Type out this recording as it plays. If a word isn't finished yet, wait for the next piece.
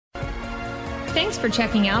Thanks for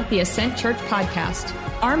checking out the Ascent Church podcast.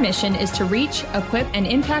 Our mission is to reach, equip, and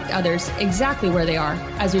impact others exactly where they are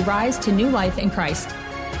as we rise to new life in Christ.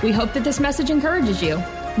 We hope that this message encourages you.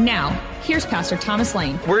 Now, here's Pastor Thomas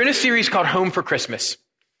Lane. We're in a series called Home for Christmas.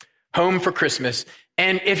 Home for Christmas.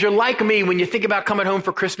 And if you're like me, when you think about coming home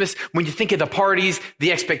for Christmas, when you think of the parties,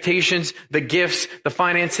 the expectations, the gifts, the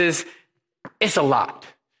finances, it's a lot.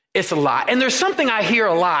 It's a lot. And there's something I hear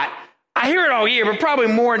a lot. I hear it all year, but probably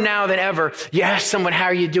more now than ever. You ask someone, how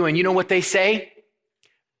are you doing? You know what they say?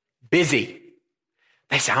 Busy.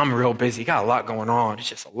 They say, I'm real busy. Got a lot going on. It's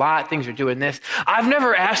just a lot. Things are doing this. I've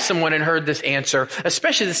never asked someone and heard this answer,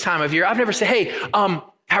 especially this time of year. I've never said, hey,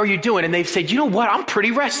 how are you doing? And they've said, you know what? I'm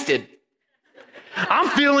pretty rested. I'm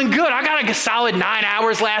feeling good. I got a solid 9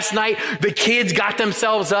 hours last night. The kids got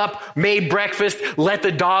themselves up, made breakfast, let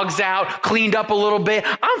the dogs out, cleaned up a little bit.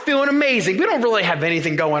 I'm feeling amazing. We don't really have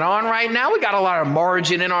anything going on right now. We got a lot of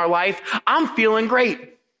margin in our life. I'm feeling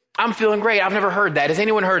great. I'm feeling great. I've never heard that. Has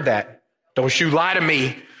anyone heard that? Don't you lie to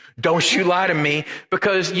me. Don't you lie to me.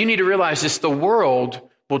 Because you need to realize this. The world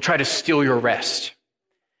will try to steal your rest.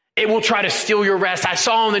 It will try to steal your rest. I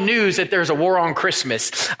saw on the news that there's a war on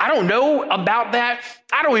Christmas. I don't know about that.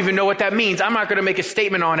 I don't even know what that means. I'm not going to make a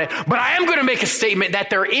statement on it, but I am going to make a statement that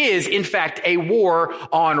there is, in fact, a war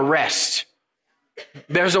on rest.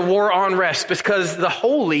 There's a war on rest because the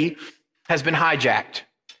holy has been hijacked.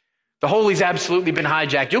 The holy's absolutely been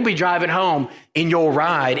hijacked. You'll be driving home in your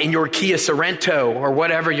ride, in your Kia Sorento or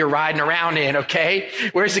whatever you're riding around in, okay?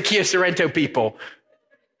 Where's the Kia Sorento people?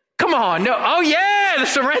 Come on. No. Oh, yeah, the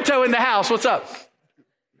Sorento in the house. What's up?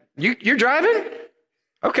 You're driving?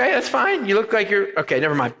 Okay, that's fine. You look like you're... Okay,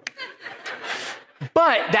 never mind.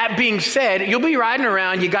 But that being said, you'll be riding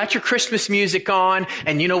around. You got your Christmas music on,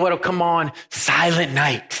 and you know what'll come on? Silent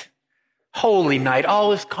night. Holy night.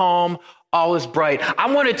 All is calm. All is bright.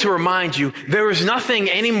 I wanted to remind you, there is nothing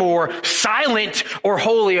any more silent or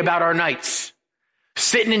holy about our nights.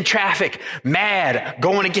 Sitting in traffic, mad,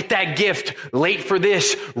 going to get that gift, late for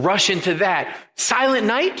this, rushing to that. Silent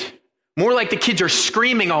night, more like the kids are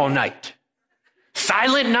screaming all night.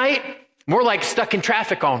 Silent night, more like stuck in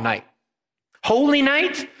traffic all night. Holy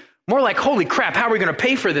night, more like, holy crap, how are we going to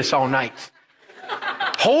pay for this all night?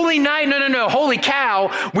 Holy night, no. Holy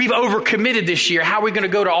cow, we've overcommitted this year. How are we going to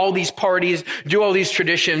go to all these parties, do all these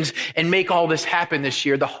traditions, and make all this happen this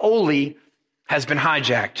year? The holy has been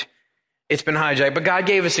hijacked. It's been hijacked, but God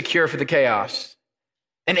gave us a cure for the chaos,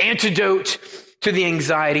 an antidote to the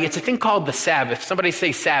anxiety. It's a thing called the Sabbath. Somebody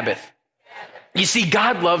say Sabbath. You see,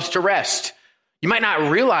 God loves to rest. You might not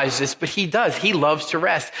realize this, but he does. He loves to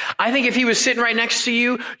rest. I think if he was sitting right next to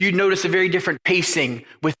you, you'd notice a very different pacing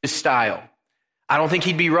with his style. I don't think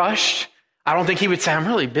he'd be rushed. I don't think he would say, I'm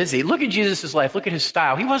really busy. Look at Jesus' life. Look at his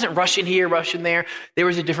style. He wasn't rushing here, rushing there. There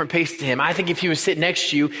was a different pace to him. I think if he was sitting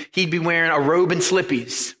next to you, he'd be wearing a robe and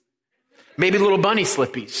slippies. Maybe little bunny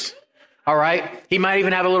slippies, all right? He might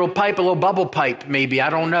even have a little pipe, a little bubble pipe, maybe. I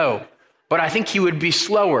don't know. But I think he would be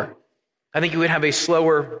slower. I think he would have a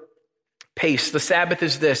slower pace. The Sabbath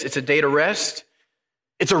is this. It's a day to rest.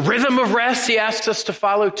 It's a rhythm of rest. He asks us to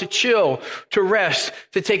follow, to chill, to rest,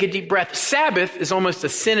 to take a deep breath. Sabbath is almost a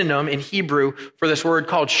synonym in Hebrew for this word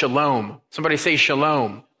called shalom. Somebody say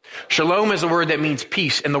shalom. Shalom is a word that means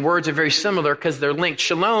peace, and the words are very similar because they're linked.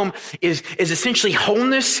 Shalom is essentially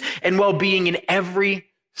wholeness and well-being in every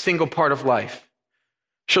single part of life.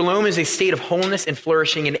 Shalom is a state of wholeness and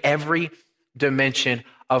flourishing in every dimension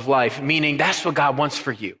of life, meaning that's what God wants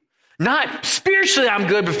for you. Not spiritually I'm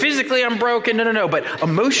good, but physically I'm broken. No. But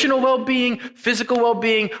emotional well-being, physical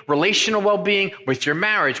well-being, relational well-being with your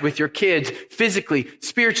marriage, with your kids, physically,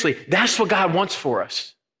 spiritually. That's what God wants for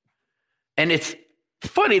us. And it's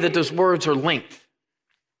funny that those words are linked,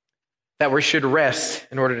 that we should rest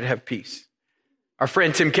in order to have peace. Our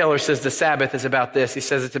friend Tim Keller says the Sabbath is about this. He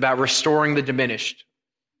says it's about restoring the diminished.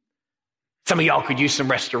 Some of y'all could use some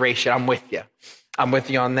restoration. I'm with you. I'm with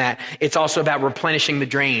you on that. It's also about replenishing the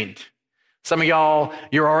drained. Some of y'all,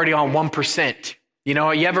 you're already on 1%. You know,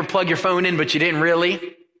 you ever plug your phone in, but you didn't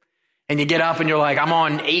really? And you get up and you're like, I'm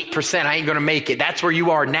on 8%. I ain't going to make it. That's where you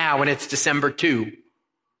are now, and it's December 2.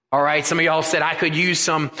 All right. Some of y'all said I could use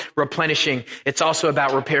some replenishing. It's also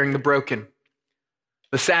about repairing the broken.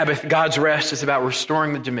 The Sabbath, God's rest, is about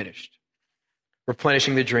restoring the diminished,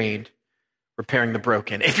 replenishing the drained, repairing the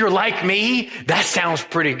broken. If you're like me, that sounds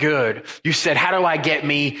pretty good. You said, how do I get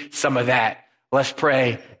me some of that? Let's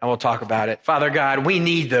pray and we'll talk about it. Father God, we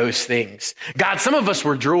need those things. God, some of us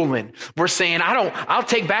were drooling. We're saying, I'll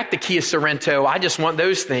take back the Kia Sorento. I just want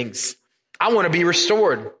those things. I want to be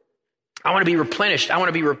restored. I want to be replenished. I want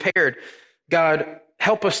to be repaired. God,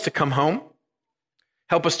 help us to come home.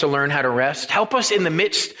 Help us to learn how to rest. Help us in the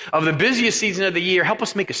midst of the busiest season of the year. Help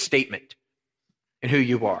us make a statement in who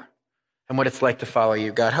you are and what it's like to follow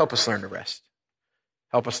you. God, help us learn to rest.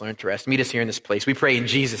 Help us learn to rest. Meet us here in this place. We pray in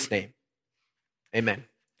Jesus' name. Amen.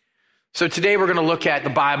 So today we're going to look at the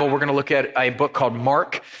Bible. We're going to look at a book called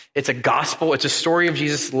Mark. It's a gospel. It's a story of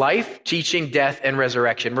Jesus' life, teaching, death, and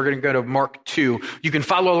resurrection. We're going to go to Mark 2. You can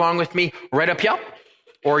follow along with me right up here,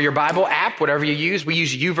 or your Bible app, whatever you use. We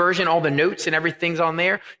use YouVersion. All the notes and everything's on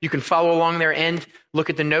there. You can follow along there and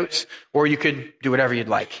look at the notes, or you could do whatever you'd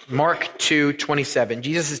like. Mark 2:27.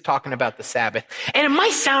 Jesus is talking about the Sabbath. And it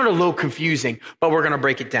might sound a little confusing, but we're going to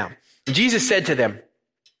break it down. Jesus said to them,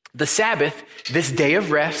 the Sabbath, this day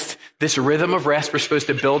of rest, this rhythm of rest we're supposed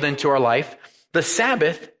to build into our life, the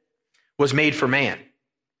Sabbath was made for man,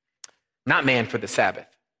 not man for the Sabbath.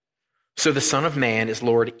 So the Son of Man is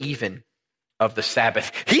Lord even of the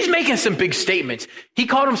Sabbath. He's making some big statements. He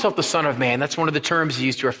called himself the Son of Man. That's one of the terms he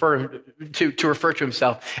used to refer to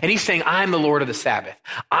himself. And he's saying, I'm the Lord of the Sabbath.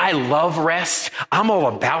 I love rest. I'm all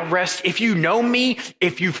about rest. If you know me,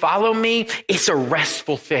 if you follow me, it's a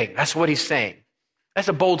restful thing. That's what he's saying. That's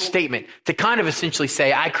a bold statement to kind of essentially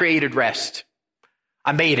say, I created rest.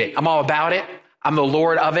 I made it. I'm all about it. I'm the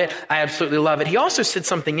Lord of it. I absolutely love it. He also said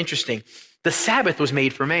something interesting. The Sabbath was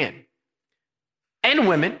made for man and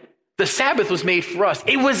women. The Sabbath was made for us.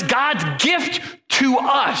 It was God's gift to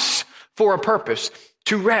us for a purpose,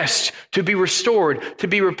 to rest, to be restored, to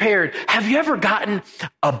be repaired. Have you ever gotten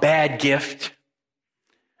a bad gift?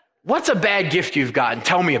 What's a bad gift you've gotten?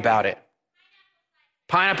 Tell me about it.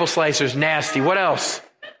 Pineapple slicers, nasty. What else?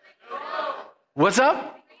 What's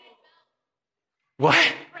up?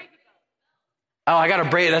 What? Oh, I got a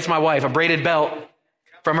braid. That's my wife. A braided belt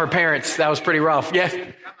from her parents. That was pretty rough. Yes.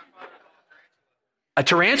 A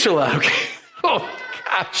tarantula. Okay. Oh,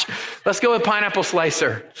 gosh. Let's go with pineapple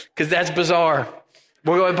slicer because that's bizarre.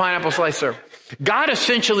 We'll go with pineapple slicer. God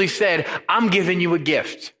essentially said, I'm giving you a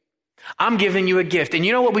gift. I'm giving you a gift. And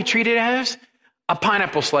you know what we treat it as? A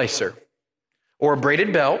pineapple slicer. Or a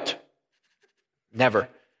braided belt, never,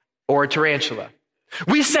 or a tarantula.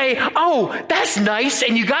 We say, oh, that's nice,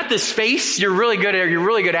 and you got this face, you're really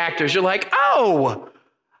good actors. You're like, oh,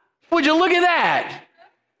 would you look at that?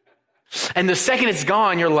 And the second it's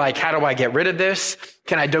gone, you're like, how do I get rid of this?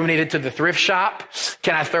 Can I donate it to the thrift shop?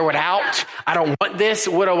 Can I throw it out? I don't want this.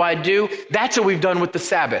 What do I do? That's what we've done with the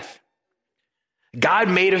Sabbath. God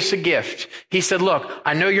made us a gift. He said, look,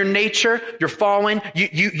 I know your nature, you're fallen.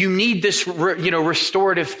 You need this,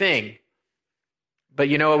 restorative thing. But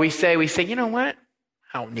you know what we say? We say, you know what?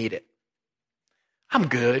 I don't need it. I'm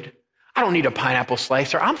good. I don't need a pineapple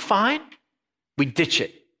slicer. I'm fine. We ditch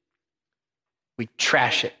it. We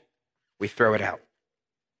trash it. We throw it out.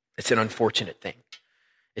 It's an unfortunate thing.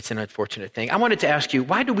 It's an unfortunate thing. I wanted to ask you,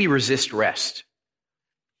 why do we resist rest?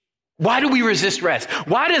 Why do we resist rest?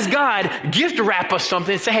 Why does God gift wrap us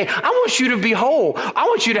something and say, hey, I want you to be whole. I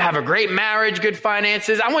want you to have a great marriage, good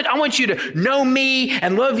finances. I want you to know me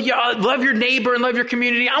and love your neighbor and love your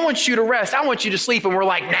community. I want you to rest. I want you to sleep. And we're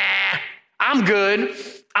like, nah, I'm good.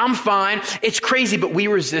 I'm fine. It's crazy, but we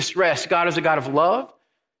resist rest. God is a God of love.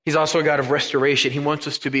 He's also a God of restoration. He wants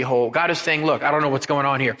us to be whole. God is saying, look, I don't know what's going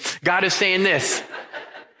on here. God is saying this.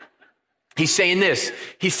 He's saying this.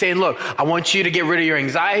 He's saying, look, I want you to get rid of your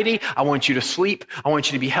anxiety. I want you to sleep. I want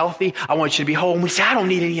you to be healthy. I want you to be whole. And we say, I don't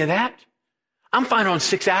need any of that. I'm fine on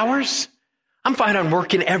 6 hours. I'm fine on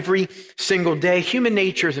working every single day. Human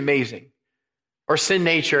nature is amazing. Or sin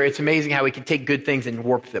nature, it's amazing how we can take good things and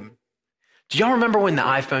warp them. Do y'all remember when the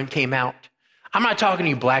iPhone came out? I'm not talking to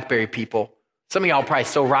you BlackBerry people. Some of y'all probably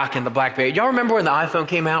still rocking the BlackBerry. Y'all remember when the iPhone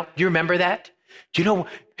came out? Do you remember that? Do you know,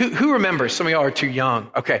 who remembers? Some of y'all are too young.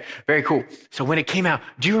 Okay, very cool. So when it came out,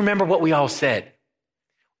 do you remember what we all said?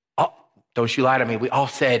 Oh, don't you lie to me. We all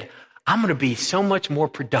said, I'm going to be so much more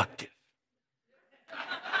productive.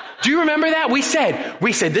 Do you remember that? We said,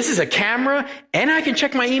 this is a camera and I can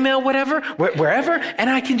check my email, whatever, wherever, and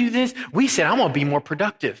I can do this. We said, I'm going to be more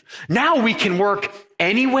productive. Now we can work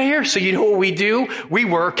anywhere. So you know what we do? We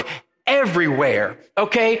work everywhere.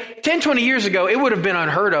 Okay. 10, 20 years ago, it would have been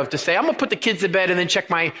unheard of to say, I'm going to put the kids to bed and then check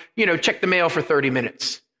the mail for 30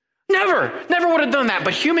 minutes. Never would have done that.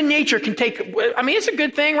 But human nature can it's a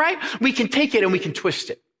good thing, right? We can take it and we can twist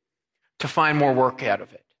it to find more work out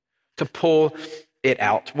of it, to pull it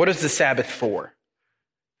out. What is the Sabbath for?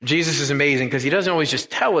 Jesus is amazing because he doesn't always just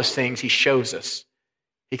tell us things. He shows us.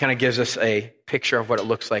 He kind of gives us a picture of what it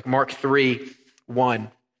looks like. Mark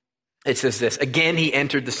 3:1. It says this, again, he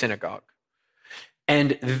entered the synagogue,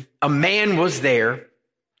 and a man was there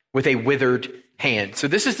with a withered hand. So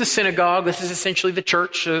this is the synagogue. This is essentially the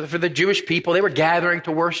church for the Jewish people. They were gathering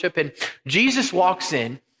to worship, and Jesus walks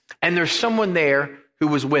in, and there's someone there who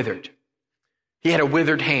was withered. He had a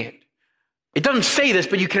withered hand. It doesn't say this,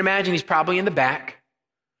 but you can imagine he's probably in the back.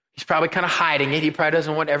 He's probably kind of hiding it. He probably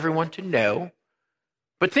doesn't want everyone to know.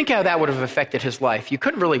 But think how that would have affected his life. You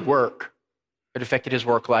couldn't really work. It affected his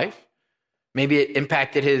work life. Maybe it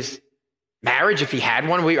impacted his marriage if he had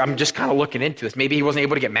one. I'm just kind of looking into this. Maybe he wasn't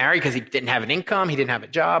able to get married because he didn't have an income. He didn't have a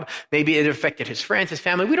job. Maybe it affected his friends, his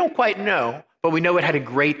family. We don't quite know, but we know it had a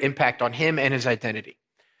great impact on him and his identity.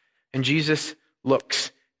 And Jesus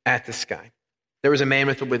looks at this guy. There was a man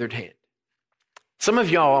with a withered hand. Some of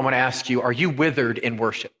y'all, I want to ask you, are you withered in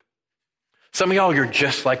worship? Some of y'all, you're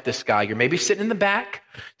just like this guy. You're maybe sitting in the back.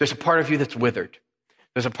 There's a part of you that's withered.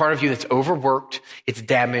 There's a part of you that's overworked. It's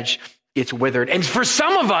damaged. It's withered. And for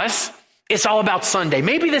some of us, it's all about Sunday.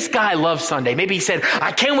 Maybe this guy loves Sunday. Maybe he said,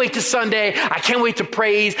 I can't wait to Sunday. I can't wait to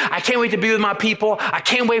praise. I can't wait to be with my people. I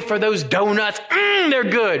can't wait for those donuts. They're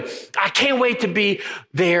good. I can't wait to be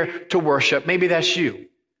there to worship. Maybe that's you.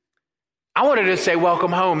 I wanted to say,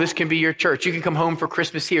 welcome home. This can be your church. You can come home for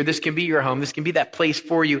Christmas here. This can be your home. This can be that place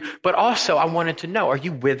for you. But also, I wanted to know, are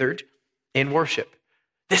you withered in worship?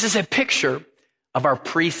 This is a picture of our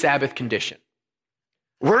pre-Sabbath condition.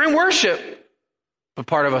 We're in worship, but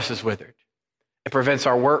part of us is withered. It prevents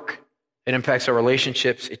our work. It impacts our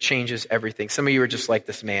relationships. It changes everything. Some of you are just like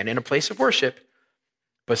this man in a place of worship,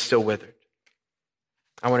 but still withered.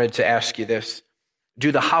 I wanted to ask you this.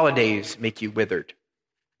 Do the holidays make you withered?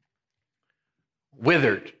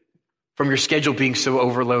 Withered from your schedule being so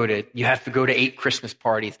overloaded. You have to go to 8 Christmas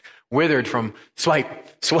parties. Withered from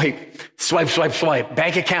swipe.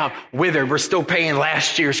 Bank account, withered. We're still paying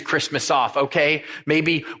last year's Christmas off, okay?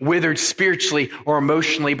 Maybe withered spiritually or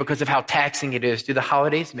emotionally because of how taxing it is. Do the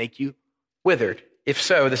holidays make you withered? If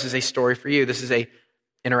so, this is a story for you. This is a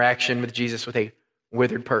interaction with Jesus with a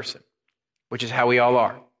withered person, which is how we all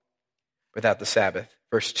are without the Sabbath.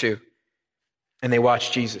 Verse 2, and they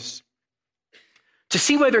watched Jesus to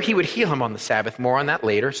see whether he would heal him on the Sabbath. More on that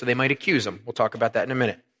later, so they might accuse him. We'll talk about that in a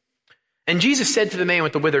minute. And Jesus said to the man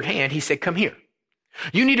with the withered hand, he said, come here.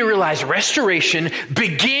 You need to realize restoration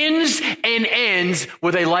begins and ends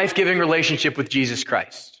with a life-giving relationship with Jesus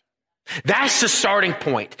Christ. That's the starting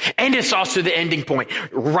point, and it's also the ending point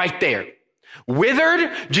right there. Withered,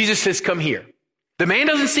 Jesus says, come here. The man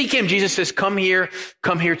doesn't seek him. Jesus says, come here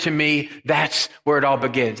to me. That's where it all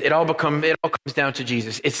begins. It all comes down to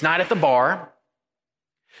Jesus. It's not at the bar.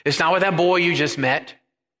 It's not with that boy you just met.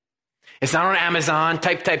 It's not on Amazon,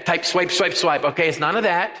 type, swipe. Okay, it's none of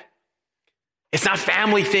that. It's not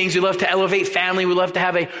family things. We love to elevate family. We love to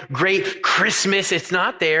have a great Christmas. It's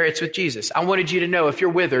not there. It's with Jesus. I wanted you to know if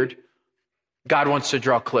you're withered, God wants to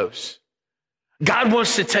draw close. God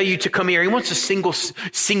wants to tell you to come here. He wants to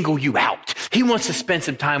single you out. He wants to spend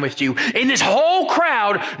some time with you. In this whole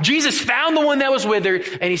crowd, Jesus found the one that was withered,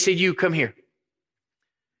 and he said, you come here.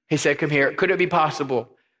 He said, come here. Could it be possible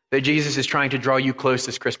that Jesus is trying to draw you close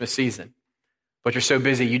this Christmas season, but you're so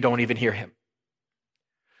busy you don't even hear him?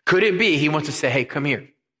 Could it be he wants to say, hey, come here.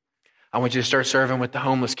 I want you to start serving with the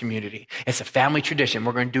homeless community. It's a family tradition.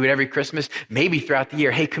 We're going to do it every Christmas, maybe throughout the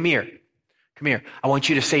year. Hey, come here. Come here. I want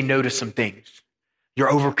you to say no to some things.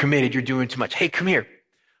 You're overcommitted. You're doing too much. Hey, come here.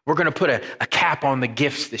 We're going to put a cap on the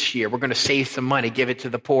gifts this year. We're going to save some money, give it to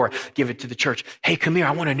the poor, give it to the church. Hey, come here.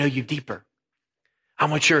 I want to know you deeper. I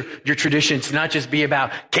want your tradition to not just be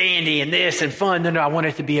about candy and this and fun. No, I want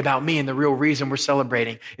it to be about me, and the real reason we're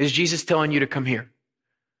celebrating is Jesus telling you to come here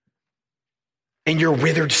in your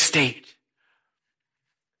withered state.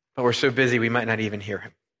 But we're so busy we might not even hear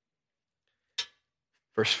him.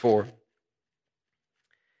 Verse 4,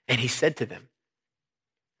 and he said to them,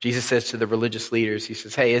 Jesus says to the religious leaders, he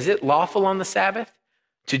says, hey, is it lawful on the Sabbath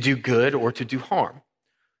to do good or to do harm,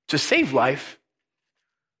 to save life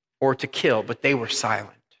or to kill? But they were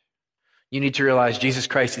silent. You need to realize Jesus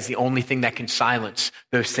Christ is the only thing that can silence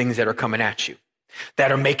those things that are coming at you,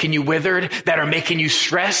 that are making you withered, that are making you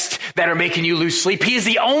stressed, that are making you lose sleep. He is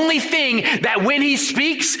the only thing that when he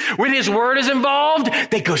speaks, when his word is involved,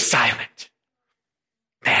 they go silent.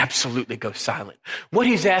 They absolutely go silent. What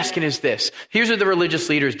he's asking is this. Here's what the religious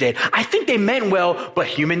leaders did. I think they meant well, but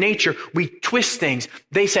human nature, we twist things.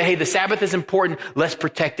 They say, hey, the Sabbath is important. Let's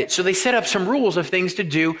protect it. So they set up some rules of things to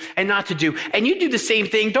do and not to do. And you do the same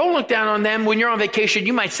thing. Don't look down on them. When you're on vacation,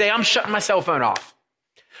 you might say, I'm shutting my cell phone off.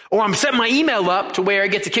 Or I'm setting my email up to where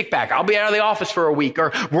it gets a kickback. I'll be out of the office for a week.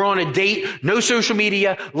 Or we're on a date, no social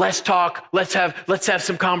media. Let's talk. Let's have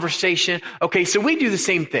some conversation. Okay, so we do the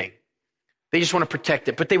same thing. They just want to protect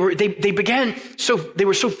it. But they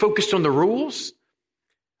were so focused on the rules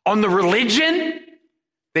on the religion,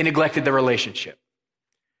 they neglected the relationship.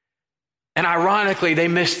 And ironically, they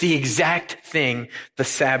missed the exact thing the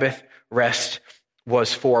Sabbath rest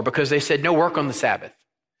was for, because they said no work on the Sabbath.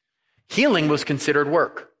 Healing was considered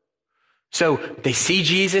work. So they see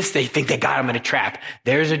Jesus, they think they got him in a trap.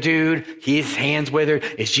 There's a dude, his hands withered.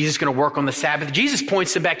 Is Jesus going to work on the Sabbath? Jesus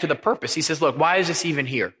points them back to the purpose. He says, look, why is this even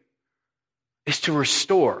here? It's to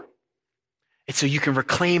restore. It's so you can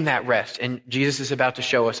reclaim that rest. And Jesus is about to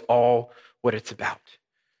show us all what it's about.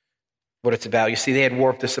 What it's about. You see, they had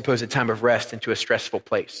warped the supposed time of rest into a stressful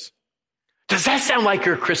place. Does that sound like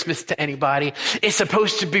your Christmas to anybody? It's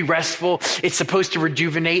supposed to be restful. It's supposed to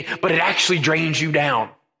rejuvenate, but it actually drains you down.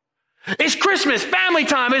 It's Christmas, family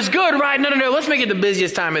time. It's good, right? No. Let's make it the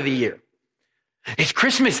busiest time of the year. It's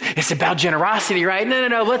Christmas. It's about generosity, right?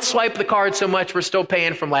 No. Let's swipe the card so much we're still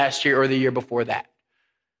paying from last year or the year before that.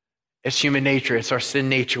 It's human nature. It's our sin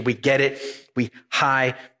nature. We get it. We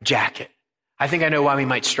hijack it. I think I know why we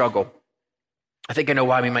might struggle.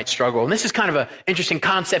 And this is kind of an interesting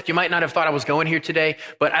concept. You might not have thought I was going here today,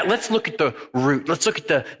 but let's look at the root. Let's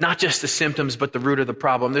look at not just the symptoms, but the root of the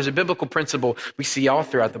problem. There's a biblical principle we see all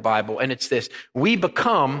throughout the Bible, and it's this. We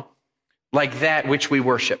become like that which we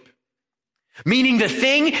worship. Meaning the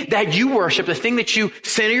thing that you worship, the thing that you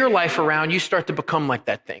center your life around, you start to become like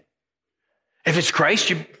that thing. If it's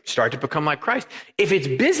Christ, you start to become like Christ. If it's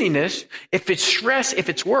busyness, if it's stress, if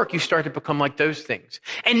it's work, you start to become like those things.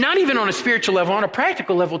 And not even on a spiritual level, on a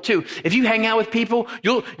practical level too. If you hang out with people,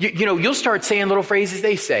 you'll start saying little phrases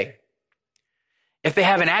they say. If they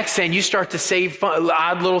have an accent, you start to say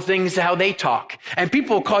odd little things to how they talk. And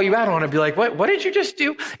people will call you out on it and be like, what did you just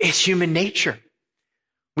do? It's human nature.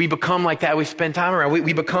 We become like that. We spend time around.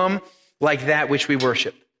 We become like that which we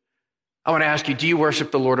worship. I want to ask you, do you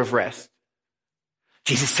worship the Lord of rest?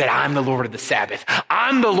 Jesus said, I'm the Lord of the Sabbath.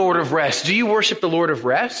 I'm the Lord of rest. Do you worship the Lord of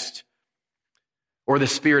rest or the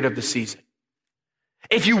spirit of the season?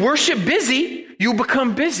 If you worship busy, you'll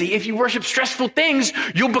become busy. If you worship stressful things,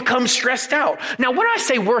 you'll become stressed out. Now, when I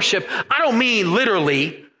say worship, I don't mean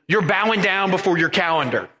literally you're bowing down before your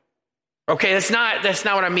calendar. Okay, that's not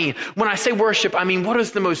what I mean. When I say worship, I mean, what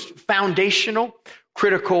is the most foundational,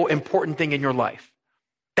 critical, important thing in your life?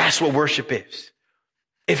 That's what worship is.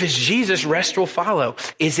 If it's Jesus, rest will follow.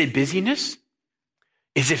 Is it busyness?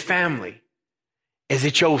 Is it family? Is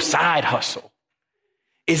it your side hustle?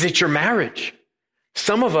 Is it your marriage?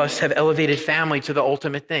 Some of us have elevated family to the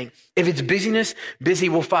ultimate thing. If it's busyness, busy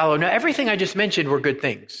will follow. Now, everything I just mentioned were good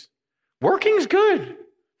things. Working's good.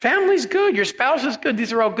 Family's good. Your spouse is good.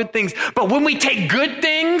 These are all good things. But when we take good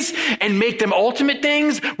things and make them ultimate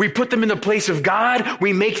things, we put them in the place of God,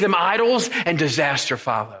 we make them idols, and disaster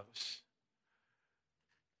follows.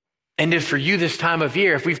 And if for you this time of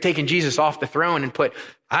year, if we've taken Jesus off the throne and put,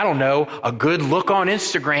 I don't know, a good look on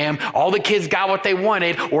Instagram, all the kids got what they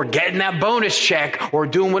wanted, or getting that bonus check, or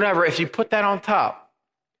doing whatever, if you put that on top,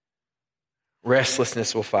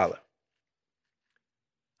 restlessness will follow.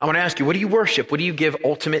 I want to ask you, what do you worship? What do you give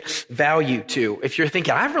ultimate value to? If you're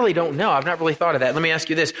thinking, I really don't know, I've not really thought of that. Let me ask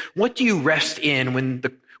you this. What do you rest in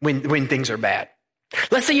when things are bad?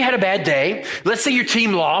 Let's say you had a bad day. Let's say your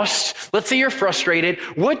team lost. Let's say you're frustrated.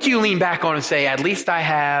 What do you lean back on and say, at least I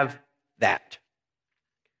have that?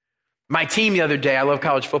 My team the other day, I love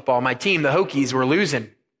college football. My team, the Hokies, were losing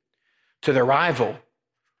to their rival,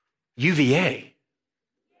 UVA.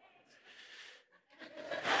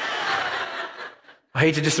 I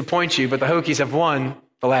hate to disappoint you, but the Hokies have won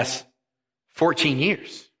the last 14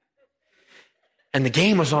 years. And the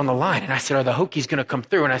game was on the line. And I said, are the Hokies going to come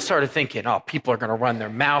through? And I started thinking, people are going to run their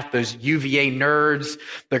mouth. Those UVA nerds,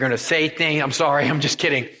 they're going to say things. I'm sorry, I'm just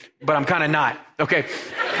kidding. But I'm kind of not. Okay.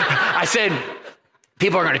 I said,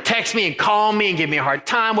 people are going to text me and call me and give me a hard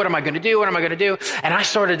time. What am I going to do? And I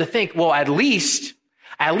started to think, well, at least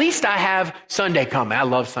I have Sunday coming. I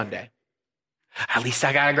love Sunday. At least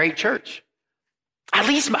I got a great church. At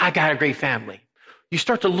least I got a great family. You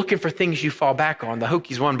start to looking for things you fall back on. The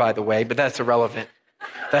Hokies won, by the way, but that's irrelevant.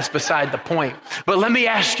 That's beside the point. But let me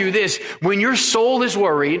ask you this. When your soul is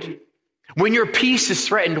worried, when your peace is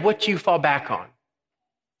threatened, what do you fall back on?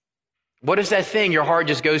 What is that thing your heart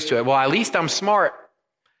just goes to it? Well, at least I'm smart.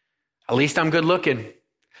 At least I'm good looking.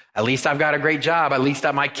 At least I've got a great job. At least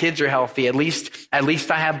my kids are healthy. At least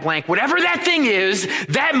I have blank. Whatever that thing is,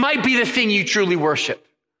 that might be the thing you truly worship.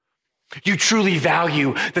 You truly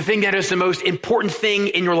value the thing that is the most important thing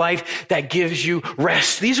in your life that gives you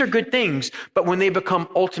rest. These are good things, but when they become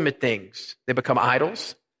ultimate things, they become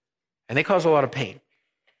idols and they cause a lot of pain.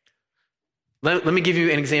 Let me give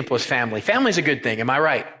you an example as family. Family is a good thing, am I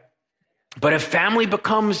right? But if family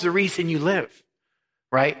becomes the reason you live,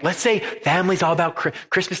 right? Let's say family's all about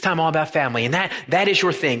Christmas time, all about family. And that is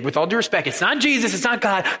your thing. With all due respect, it's not Jesus, it's not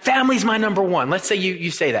God. Family's my number one. Let's say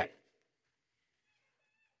you say that.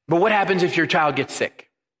 But what happens if your child gets sick?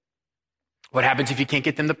 What happens if you can't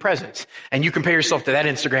get them the presents? And you compare yourself to that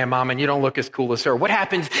Instagram mom and you don't look as cool as her. What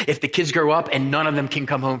happens if the kids grow up and none of them can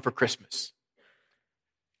come home for Christmas?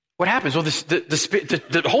 What happens? Well,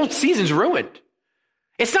 the whole season's ruined.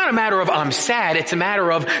 It's not a matter of I'm sad. It's a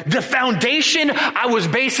matter of the foundation I was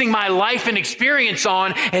basing my life and experience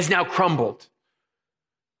on has now crumbled.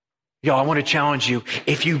 Yo, I want to challenge you.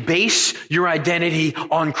 If you base your identity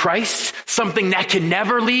on Christ, something that can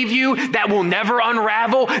never leave you, that will never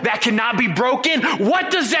unravel, that cannot be broken,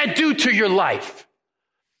 what does that do to your life?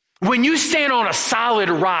 When you stand on a solid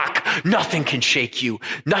rock, nothing can shake you.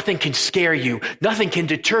 Nothing can scare you. Nothing can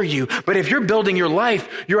deter you. But if you're building your life,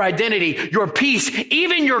 your identity, your peace,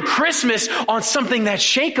 even your Christmas on something that's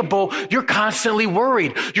shakeable, you're constantly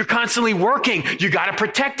worried. You're constantly working. You got to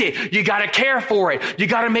protect it. You got to care for it. You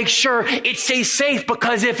got to make sure it stays safe,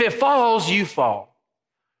 because if it falls, you fall.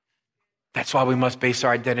 That's why we must base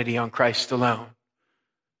our identity on Christ alone,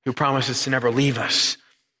 who promises to never leave us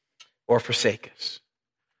or forsake us.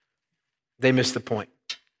 They missed the point.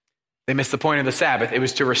 They missed the point of the Sabbath. It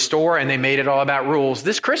was to restore, and they made it all about rules.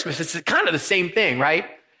 This Christmas, it's kind of the same thing, right?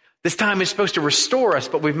 This time is supposed to restore us,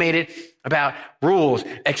 but we've made it about rules,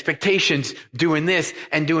 expectations, doing this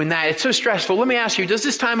and doing that. It's so stressful. Let me ask you, does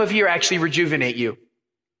this time of year actually rejuvenate you?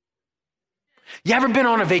 You ever been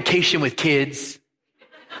on a vacation with kids?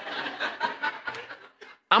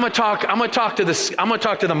 I'm gonna talk to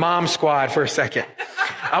the mom squad for a second.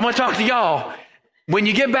 I'm gonna talk to y'all. When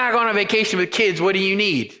you get back on a vacation with kids, what do you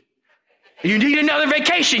need? You need another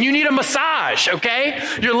vacation. You need a massage, okay?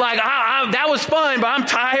 You're like, that was fun, but I'm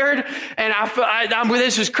tired, and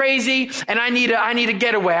this was crazy, and I need a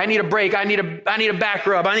getaway. I need a break. I need a back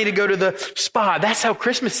rub. I need to go to the spa. That's how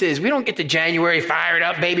Christmas is. We don't get to January fired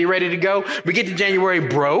up, baby, ready to go. We get to January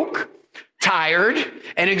broke, tired,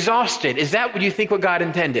 and exhausted. Is that what you think what God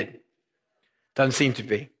intended? Doesn't seem to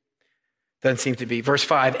be. Doesn't seem to be. Verse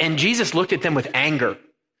 5, and Jesus looked at them with anger.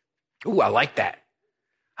 Ooh, I like that.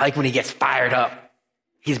 I like when he gets fired up.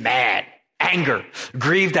 He's mad, anger,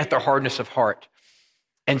 grieved at their hardness of heart,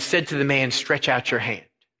 and said to the man, stretch out your hand.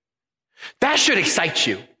 That should excite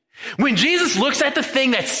you. When Jesus looks at the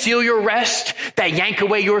thing that steal your rest, that yank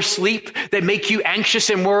away your sleep, that make you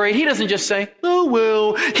anxious and worried, he doesn't just say, oh,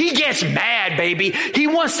 well. He gets mad, baby. He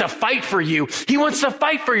wants to fight for you. He wants to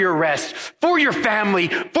fight for your rest, for your family,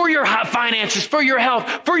 for your finances, for your health,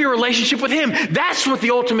 for your relationship with him. That's what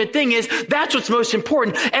the ultimate thing is. That's what's most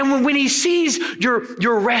important. And when he sees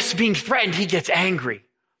your rest being threatened, he gets angry.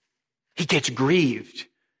 He gets grieved.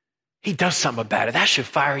 He does something about it. That should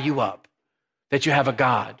fire you up, that you have a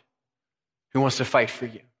God who wants to fight for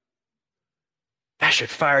you. That should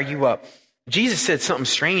fire you up. Jesus said something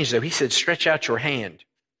strange, though. He said, stretch out your hand.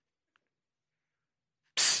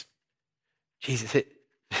 Psst. Jesus,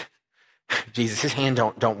 his hand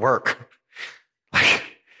don't work. Like,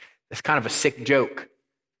 that's kind of a sick joke.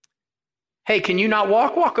 Hey, can you not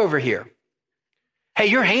walk? Walk over here. Hey,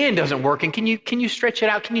 your hand doesn't work, and can you stretch it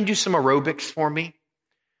out? Can you do some aerobics for me?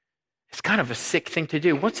 It's kind of a sick thing to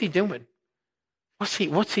do. What's he doing? What's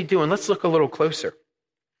he doing? Let's look a little closer.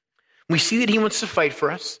 We see that he wants to fight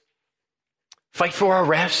for us, fight for our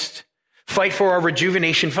rest, fight for our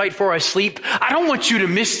rejuvenation, fight for our sleep. I don't want you to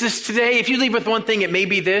miss this today. If you leave with one thing, it may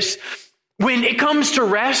be this. When it comes to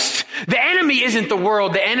rest, the enemy isn't the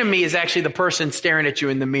world. The enemy is actually the person staring at you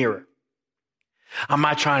in the mirror. I'm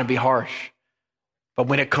not trying to be harsh, but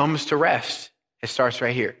when it comes to rest, it starts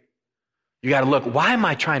right here. You got to look, why am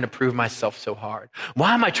I trying to prove myself so hard?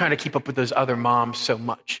 Why am I trying to keep up with those other moms so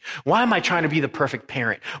much? Why am I trying to be the perfect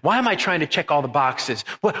parent? Why am I trying to check all the boxes?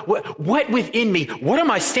 What within me, what am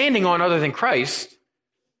I standing on other than Christ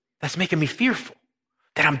that's making me fearful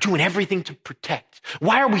that I'm doing everything to protect?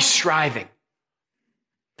 Why are we striving?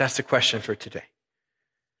 That's the question for today.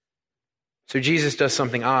 So Jesus does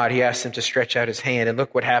something odd. He asks him to stretch out his hand, and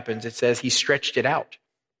look what happens. It says he stretched it out,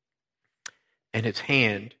 and his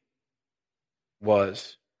hand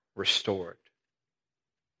was restored.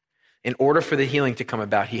 In order for the healing to come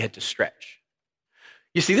about, he had to stretch.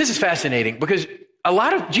 You see, this is fascinating because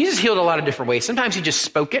Jesus healed a lot of different ways. Sometimes he just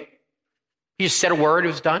spoke it. He just said a word, it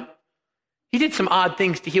was done. He did some odd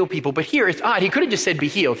things to heal people, but here it's odd. He could have just said, be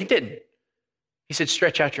healed. He didn't. He said,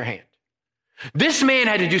 stretch out your hand. This man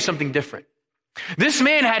had to do something different. This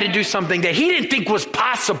man had to do something that he didn't think was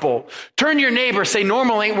possible. Turn to your neighbor, say,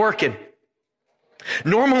 normal ain't working.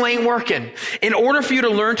 Normal ain't working. In order for you to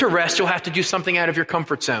learn to rest, you'll have to do something out of your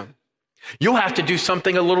comfort zone. You'll have to do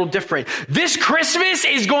something a little different. This Christmas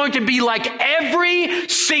is going to be like every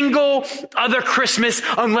single other Christmas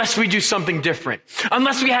unless we do something different.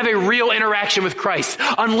 Unless we have a real interaction with Christ.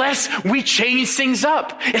 Unless we change things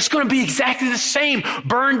up. It's going to be exactly the same.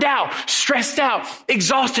 Burned out, stressed out,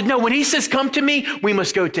 exhausted. No, when he says, come to me, we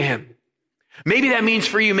must go to him. Maybe that means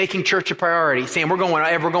for you making church a priority. Saying we're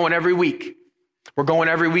going every week. We're going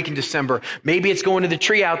every week in December. Maybe it's going to the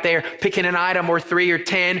tree out there, picking an item or 3 or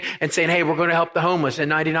 10 and saying, hey, we're going to help the homeless and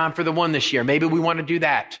 99 for the one this year. Maybe we want to do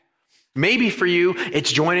that. Maybe for you,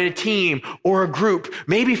 it's joining a team or a group.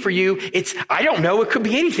 Maybe for you, I don't know, it could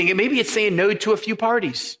be anything. Maybe it's saying no to a few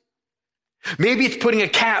parties. Maybe it's putting a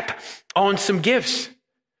cap on some gifts,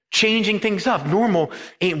 changing things up. Normal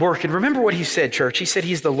ain't working. Remember what he said, church. He said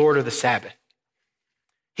he's the Lord of the Sabbath.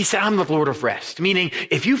 He said, I'm the Lord of rest. Meaning,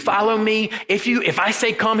 if you follow me, if I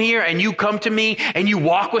say come here and you come to me and you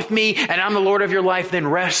walk with me and I'm the Lord of your life, then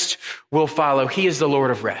rest will follow. He is the Lord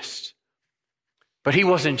of rest. But he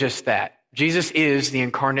wasn't just that. Jesus is the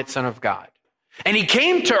incarnate Son of God. And he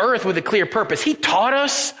came to earth with a clear purpose. He taught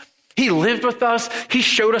us. He lived with us. He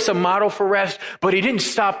showed us a model for rest, but he didn't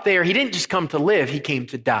stop there. He didn't just come to live. He came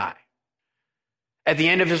to die. At the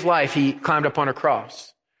end of his life, he climbed up on a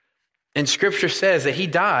cross. And scripture says that he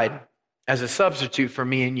died as a substitute for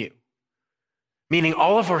me and you. Meaning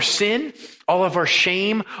all of our sin, all of our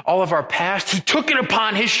shame, all of our past, he took it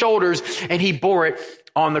upon his shoulders and he bore it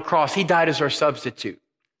on the cross. He died as our substitute.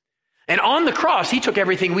 And on the cross, he took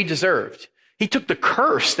everything we deserved. He took the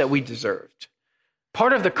curse that we deserved.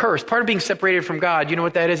 Part of the curse, part of being separated from God, you know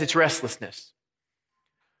what that is? It's restlessness.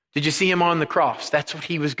 Did you see him on the cross? That's what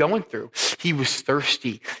he was going through. He was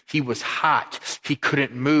thirsty. He was hot. He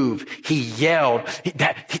couldn't move. He yelled.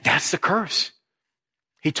 That's the curse.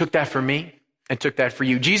 He took that for me and took that for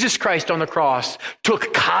you. Jesus Christ on the cross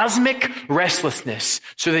took cosmic restlessness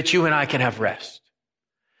so that you and I can have rest.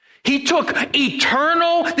 He took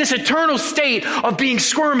this eternal state of being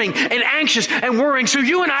squirming and anxious and worrying so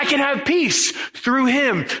you and I can have peace through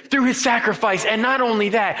him, through his sacrifice. And not only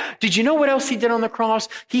that, did you know what else he did on the cross?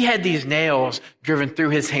 He had these nails driven through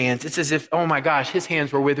his hands. It's as if, oh my gosh, his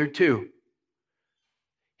hands were withered too.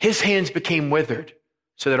 His hands became withered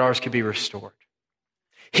so that ours could be restored.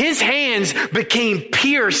 His hands became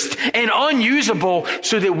pierced and unusable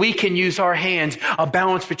so that we can use our hands, a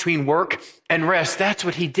balance between work and rest. That's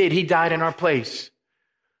what he did. He died in our place.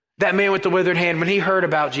 That man with the withered hand, when he heard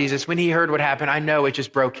about Jesus, when he heard what happened, I know it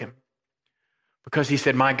just broke him. Because he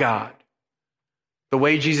said, my God, the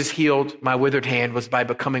way Jesus healed my withered hand was by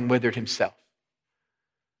becoming withered himself.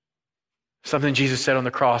 Something Jesus said on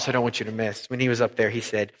the cross I don't want you to miss. When he was up there, he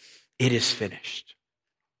said, it is finished.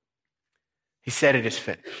 He said it is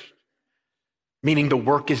finished, meaning the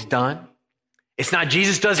work is done. It's not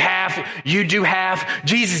Jesus does half, you do half.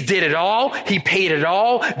 Jesus did it all. He paid it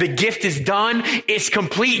all. The gift is done. It's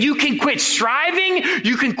complete. You can quit striving.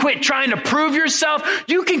 You can quit trying to prove yourself.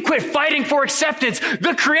 You can quit fighting for acceptance.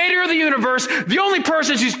 The creator of the universe, the only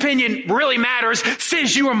person whose opinion really matters,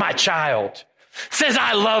 says you are my child, says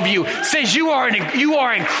I love you, says you are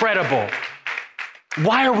incredible.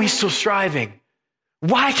 Why are we still striving?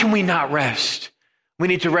 Why can we not rest? We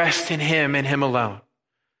need to rest in him and him alone.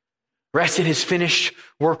 Rest in his finished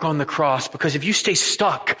work on the cross. Because if you stay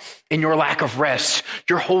stuck in your lack of rest,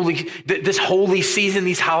 this holy season,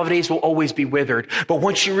 these holidays will always be withered. But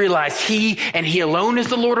once you realize he and he alone is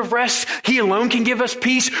the Lord of rest, he alone can give us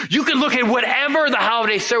peace, you can look at whatever the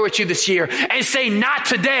holidays throw at you this year and say, not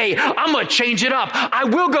today. I'm going to change it up. I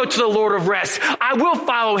will go to the Lord of rest. I will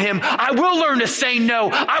follow him. I will learn to say no.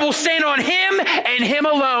 I will stand on him and him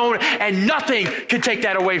alone, and nothing can take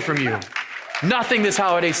that away from you. Nothing this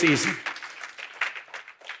holiday season.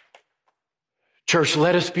 Church,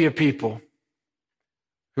 let us be a people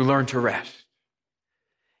who learn to rest.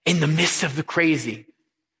 In the midst of the crazy,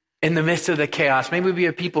 in the midst of the chaos, maybe we be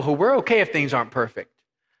a people who we're okay if things aren't perfect.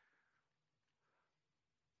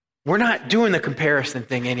 We're not doing the comparison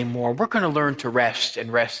thing anymore. We're going to learn to rest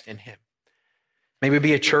and rest in him. May we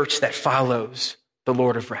be a church that follows the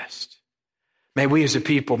Lord of rest. May we as a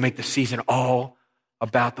people make the season all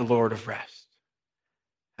about the Lord of rest.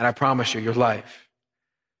 And I promise you, your life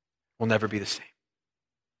will never be the same.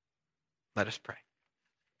 Let us pray.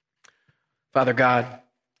 Father God,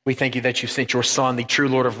 we thank you that you sent your Son, the true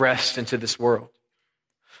Lord of rest, into this world.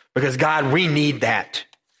 Because God, we need that.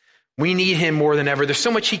 We need him more than ever. There's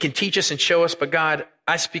so much he can teach us and show us, but God,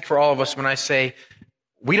 I speak for all of us when I say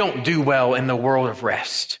we don't do well in the world of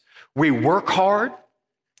rest. We work hard.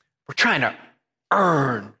 We're trying to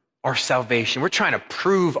earn our salvation. We're trying to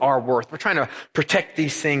prove our worth. We're trying to protect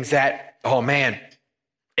these things that, oh man,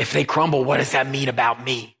 if they crumble, what does that mean about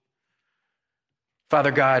me?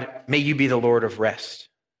 Father God, may you be the Lord of rest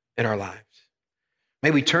in our lives.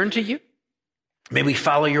 May we turn to you. May we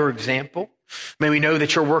follow your example. May we know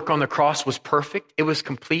that your work on the cross was perfect. It was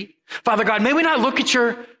complete. Father God, may we not look at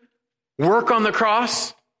your work on the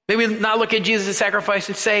cross. May we not look at Jesus' sacrifice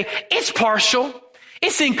and say, it's partial.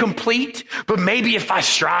 It's incomplete, but maybe if I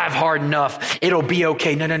strive hard enough, it'll be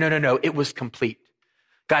okay. No. It was complete.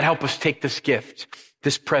 God, help us take this gift,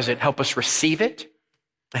 this present, help us receive it,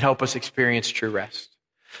 and help us experience true rest.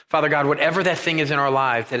 Father God, whatever that thing is in our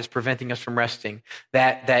lives that is preventing us from resting,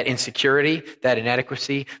 that insecurity, that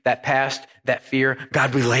inadequacy, that past, that fear,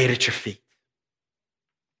 God, we lay it at your feet.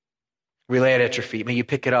 We lay it at your feet. May you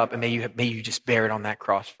pick it up and may you just bear it on that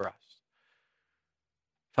cross for us.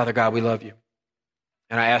 Father God, we love you.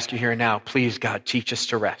 And I ask you here and now, please, God, teach us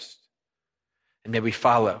to rest. And may we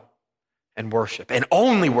follow and worship, and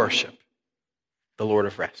only worship, the Lord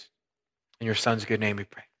of rest. In your Son's good name we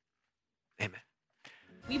pray. Amen.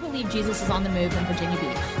 We believe Jesus is on the move in Virginia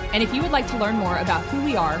Beach. And if you would like to learn more about who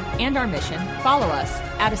we are and our mission, follow us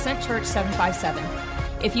at Ascent Church 757.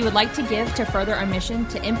 If you would like to give to further our mission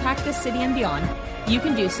to impact this city and beyond, you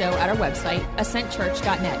can do so at our website,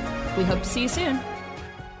 ascentchurch.net. We hope to see you soon.